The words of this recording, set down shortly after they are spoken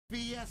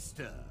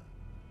Fiesta.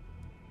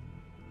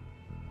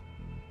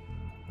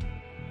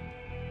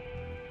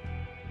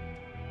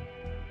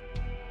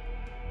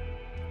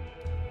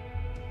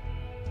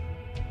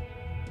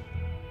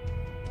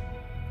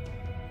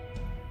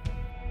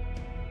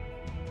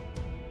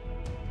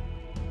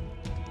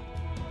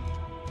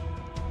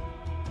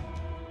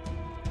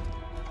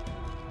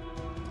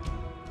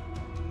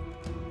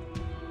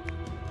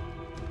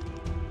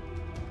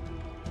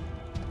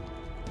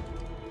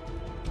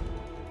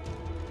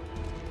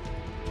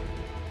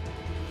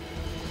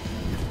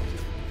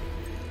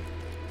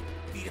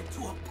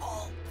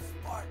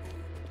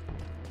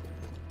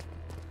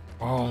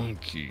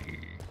 Bonky.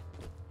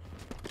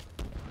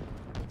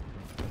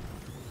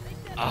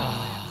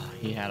 Ah,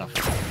 he had a.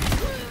 Let's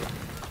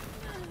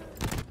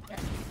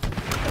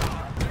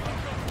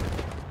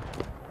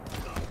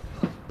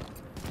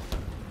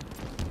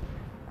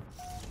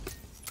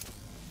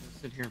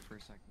sit here for a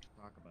second to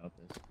talk about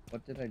this.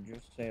 What did I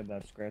just say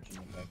about scratching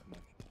the back of my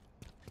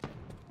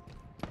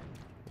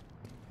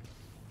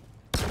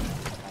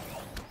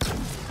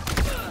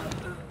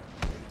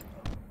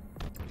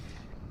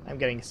I'm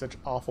getting such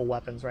awful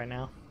weapons right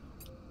now.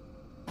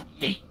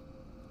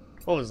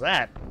 What was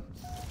that?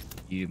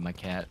 You, my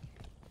cat.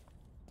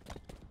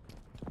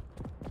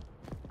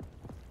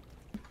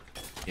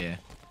 Yeah.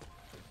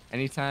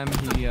 Anytime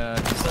he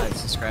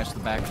decides to scratch the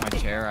back of my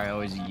chair, I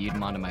always yeet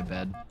him onto my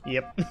bed.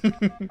 Yep.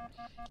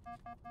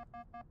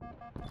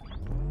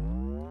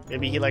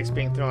 Maybe he likes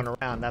being thrown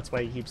around, that's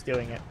why he keeps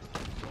doing it.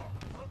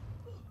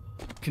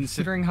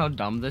 Considering how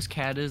dumb this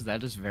cat is,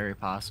 that is very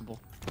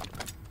possible.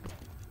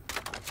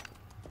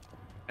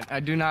 I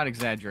do not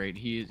exaggerate.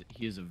 He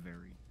is a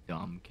very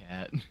dumb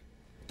cat.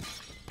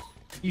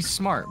 He's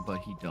smart, but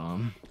he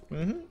dumb.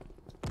 Mm-hmm.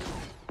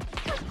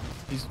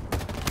 He's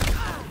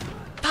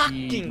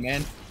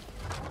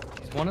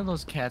one of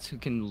those cats who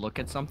can look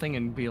at something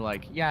and be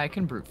like, "Yeah, I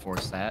can brute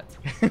force that,"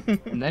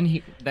 and then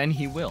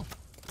he will.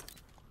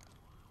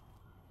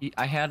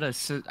 I had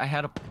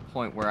a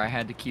point where I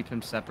had to keep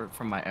him separate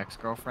from my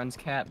ex-girlfriend's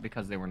cat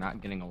because they were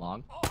not getting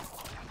along,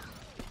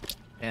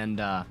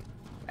 and I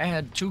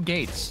had 2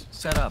 gates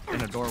set up in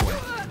a doorway.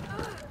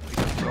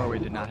 The doorway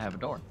did not have a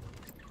door,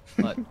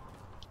 but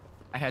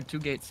I had 2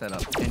 gates set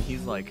up, and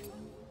he's like,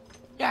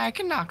 "Yeah, I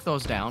can knock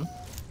those down,"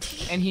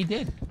 and he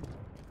did.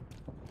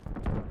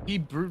 He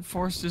brute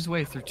forced his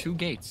way through 2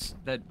 gates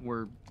that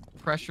were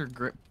pressure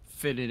grip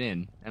fitted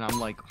in, and I'm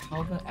like,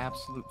 how the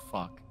absolute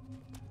fuck?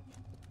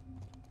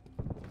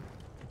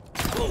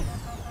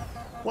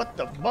 What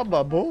the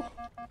bubba boo?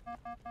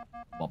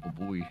 Bubba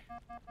booey.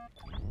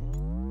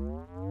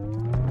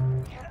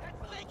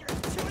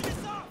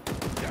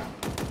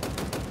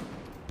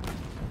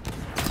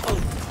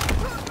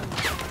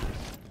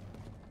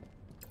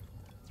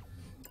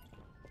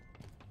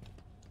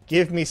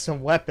 Give me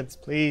some weapons,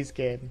 please,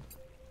 kid.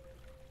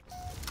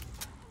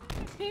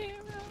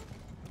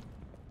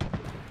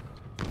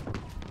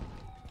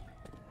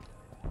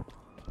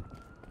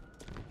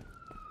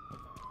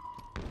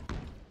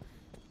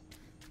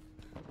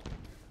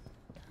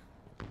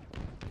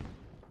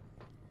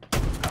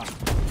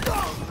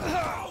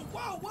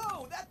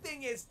 Whoa! That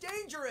thing is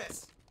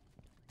dangerous!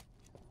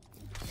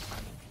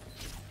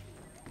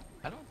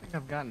 I don't think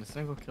I've gotten a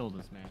single kill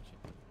this match.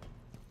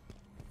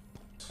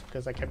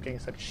 Because I kept getting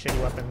such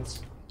shitty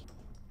weapons.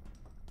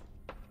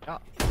 Oh.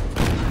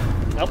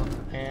 Nope.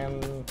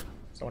 And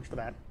so much for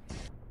that.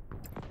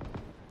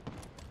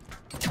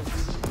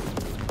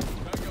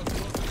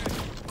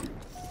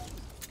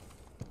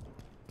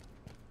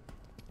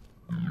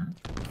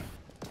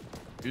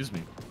 Excuse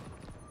me.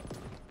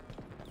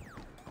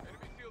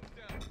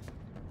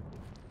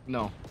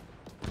 No.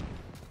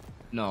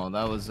 No,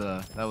 that was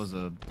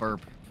a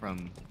burp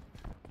from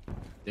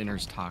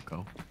dinner's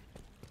taco.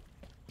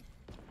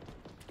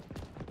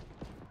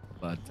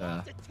 But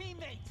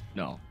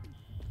no.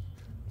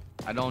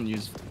 I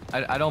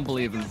don't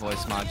believe in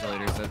voice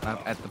modulators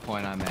at the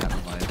point I'm at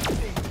in life.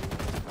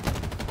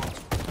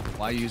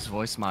 Why use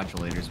voice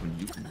modulators when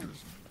you can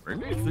use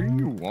anything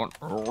you want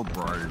all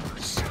by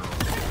yourself?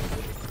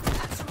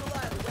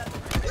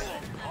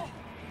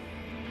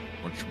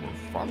 Much more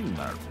fun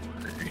that way.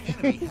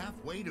 Enemy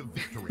halfway to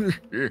victory.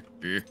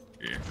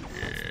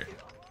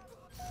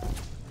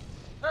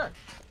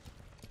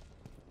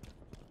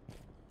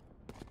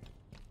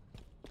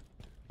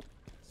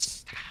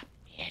 Stop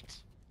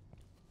it.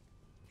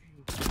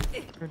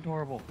 You're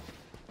adorable.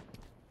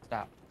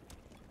 Stop.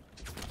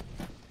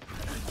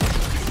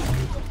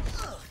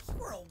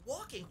 You're a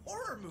walking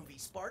horror movie,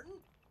 Spartan.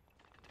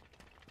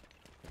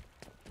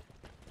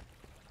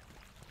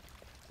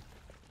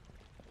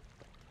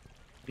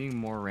 Being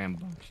more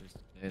rambunctious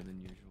today than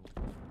usual.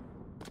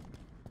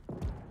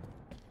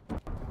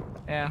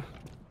 Yeah,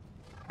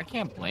 I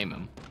can't blame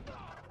him.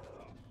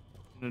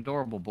 He's an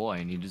adorable boy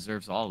and he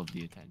deserves all of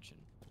the attention,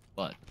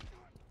 but...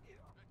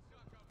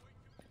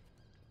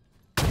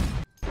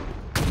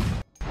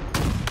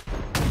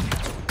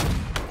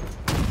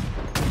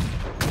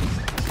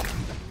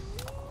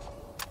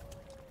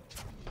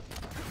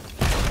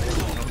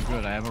 Oh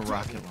good, I have a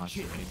rocket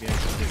launcher. Maybe I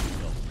can take a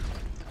kill.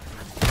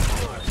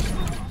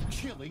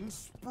 Killing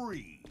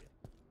spree.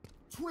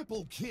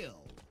 Triple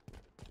kill.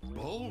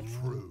 All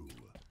true.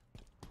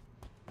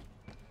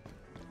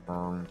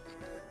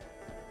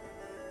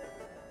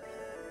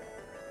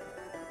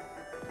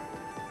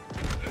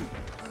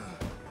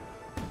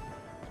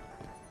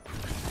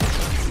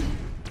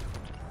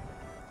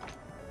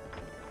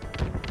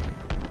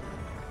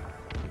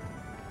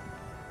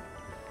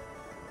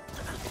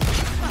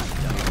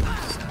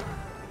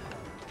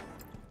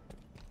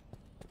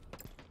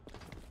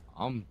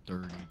 I'm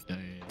 30 days.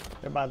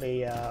 They're by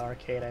the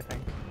arcade, I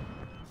think.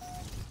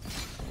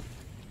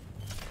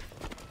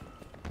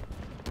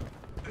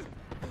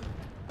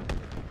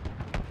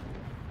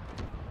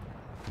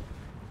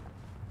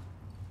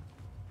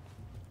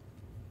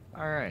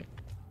 Alright.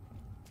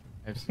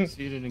 I've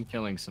succeeded in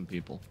killing some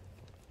people.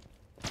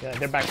 Yeah,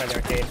 they're back by the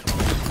arcade.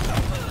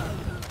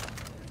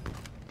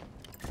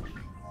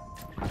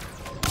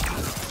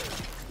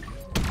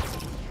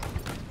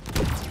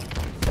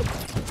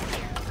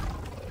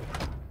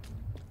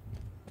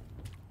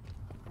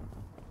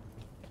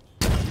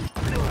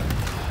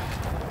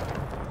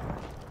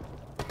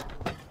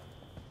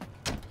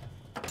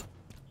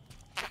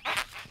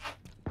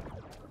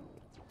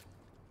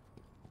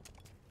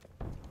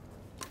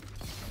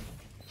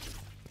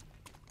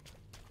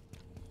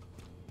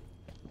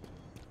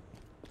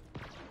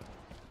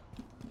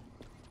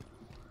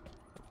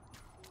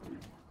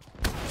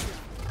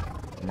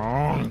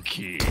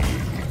 Monkey.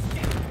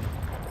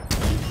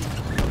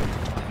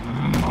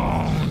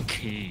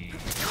 Monkey.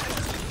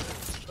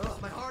 Oh,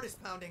 my heart is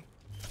pounding.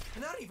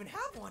 And I don't even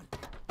have one.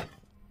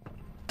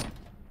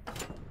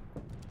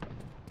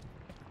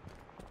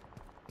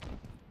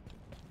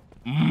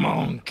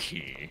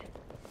 Monkey.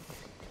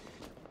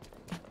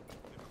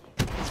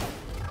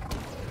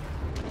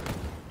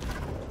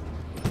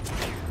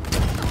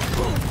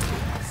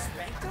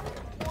 Spanked him?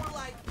 More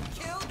like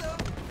killed him.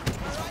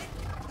 Alright?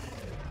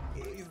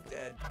 He's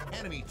dead.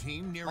 Enemy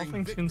team All nearing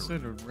things victory.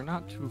 considered, we're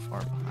not too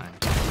far behind.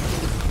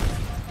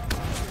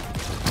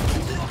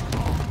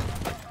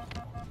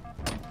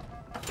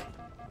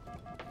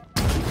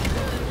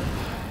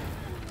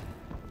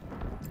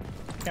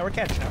 Yeah, we're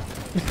catching up.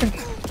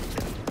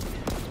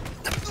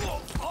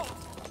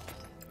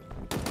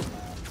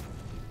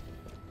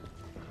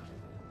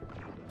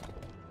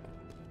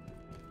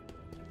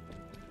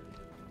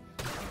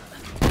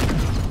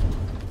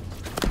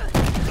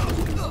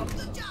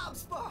 The job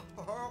spot.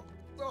 Oh,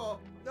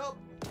 nope,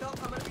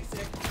 nope, I'm gonna be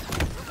sick.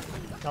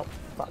 Nope.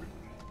 Fuck.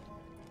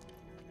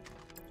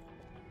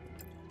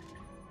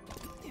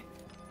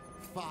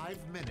 5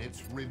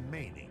 minutes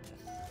remaining.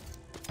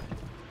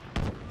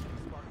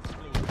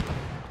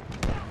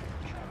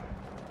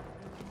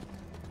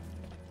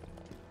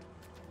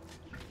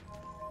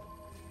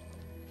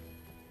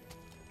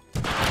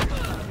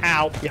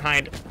 Ow,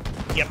 behind.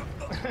 Yep.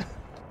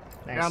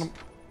 Nice. Got him.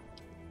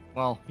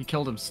 Well, he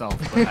killed himself,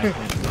 but I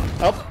finished him.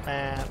 Oh,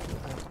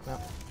 no.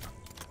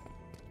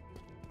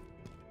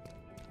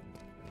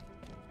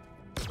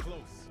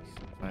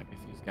 But if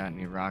he's got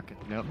any rockets,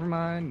 never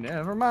mind,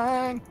 never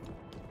mind.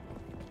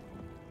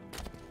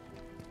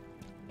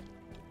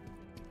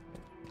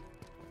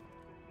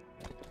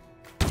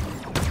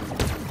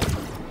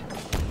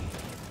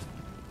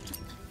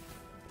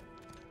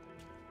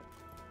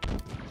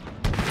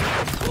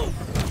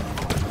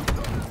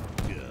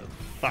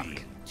 Fuck.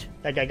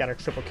 That guy got a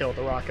triple kill with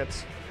the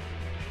rockets.